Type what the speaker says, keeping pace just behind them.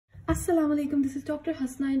Assalamu alaikum, this is Dr.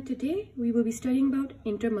 Hasna and today we will be studying about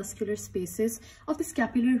intermuscular spaces of the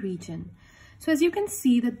scapular region. So as you can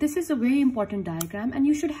see that this is a very important diagram and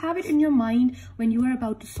you should have it in your mind when you are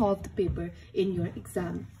about to solve the paper in your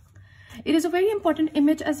exam. It is a very important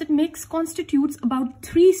image as it constitutes about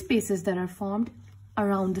 3 spaces that are formed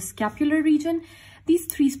around the scapular region. These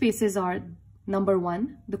 3 spaces are number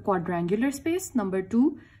 1, the quadrangular space, number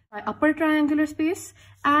 2, upper triangular space,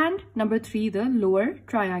 and number 3, the lower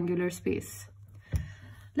triangular space.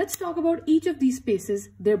 Let's talk about each of these spaces,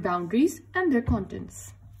 their boundaries and their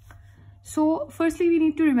contents. So firstly, we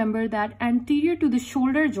need to remember that anterior to the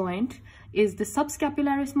shoulder joint is the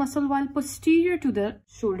subscapularis muscle, while posterior to the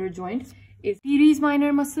shoulder joint is teres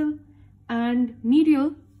minor muscle, and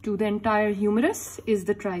medial to the entire humerus is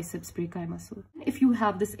the triceps brachii muscle. If you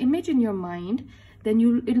have this image in your mind, then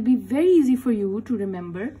it'll be very easy for you to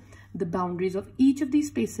remember the boundaries of each of these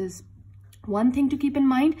spaces. One thing to keep in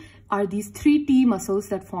mind are these 3 T muscles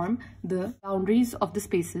that form the boundaries of the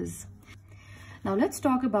spaces. Now let's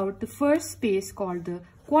talk about the first space called the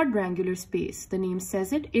quadrangular space. The name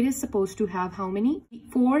says it is supposed to have how many?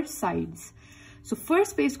 4 sides. So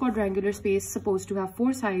first space, quadrangular space, supposed to have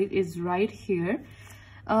 4 sides is right here.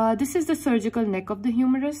 This is the surgical neck of the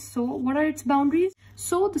humerus. So what are its boundaries?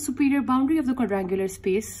 So the superior boundary of the quadrangular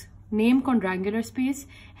space, named quadrangular space,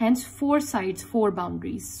 hence 4 sides, 4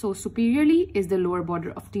 boundaries. So superiorly is the lower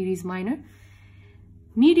border of teres minor.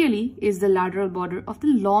 Medially is the lateral border of the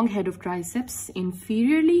long head of triceps.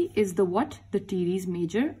 Inferiorly is the what? The teres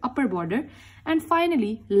major, upper border. And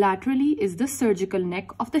finally, laterally is the surgical neck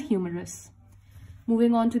of the humerus.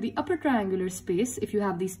 Moving on to the upper triangular space, if you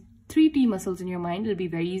have these 3 T muscles in your mind, it'll be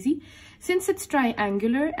very easy. Since it's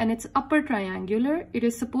triangular and it's upper triangular, it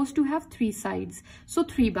is supposed to have 3 sides. So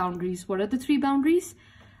 3 boundaries. What are the 3 boundaries?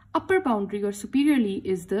 Upper boundary or superiorly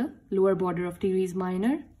is the lower border of teres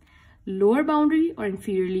minor. Lower boundary or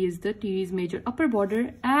inferiorly is the teres major upper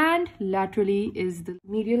border, and laterally is the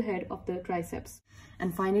medial head of the triceps.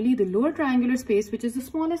 And finally, the lower triangular space, which is the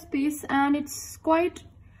smallest space, and it's quite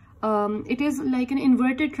it is like an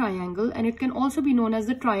inverted triangle, and it can also be known as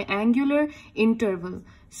the triangular interval.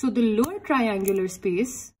 So the lower triangular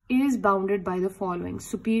space is bounded by the following: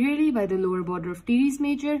 superiorly by the lower border of teres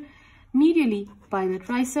major, medially by the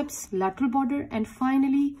triceps lateral border, and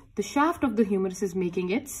finally the shaft of the humerus is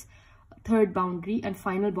making its 3rd boundary and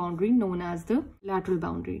final boundary known as the lateral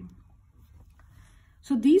boundary.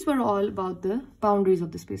 So these were all about the boundaries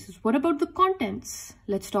of the spaces. What about the contents?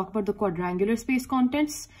 Let's talk about the quadrangular space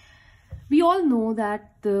contents. We all know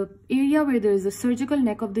that the area where there is the surgical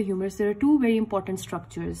neck of the humerus, there are 2 very important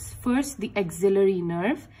structures. First, the axillary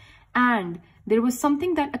nerve, and there was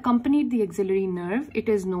something that accompanied the axillary nerve. It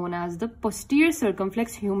is known as the posterior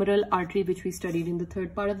circumflex humeral artery, which we studied in the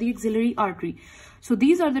 3rd part of the axillary artery. So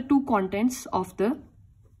these are the 2 contents of the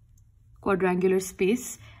quadrangular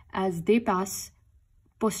space as they pass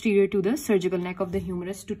posterior to the surgical neck of the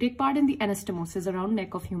humerus to take part in the anastomosis around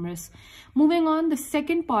neck of humerus. Moving on, the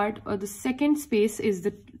second part or the second space is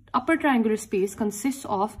the upper triangular space, consists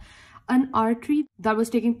of an artery that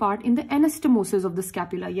was taking part in the anastomosis of the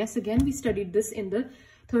scapula. Yes, again, we studied this in the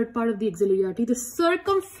 3rd part of the axillary artery, the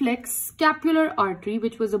circumflex scapular artery,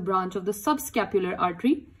 which was a branch of the subscapular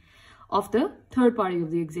artery of the 3rd part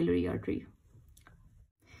of the axillary artery.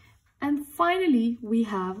 And finally, we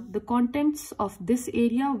have the contents of this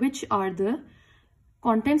area, which are the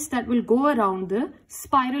contents that will go around the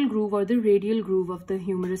spiral groove or the radial groove of the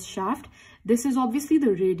humerus shaft. This is obviously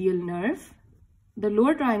the radial nerve. The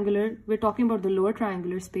lower triangular, we're talking about the lower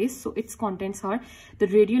triangular space, so its contents are the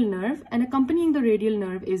radial nerve, and accompanying the radial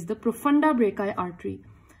nerve is the profunda brachii artery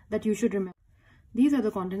that you should remember. These are the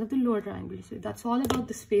contents of the lower triangular space. That's all about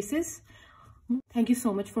the spaces. Thank you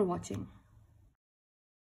so much for watching.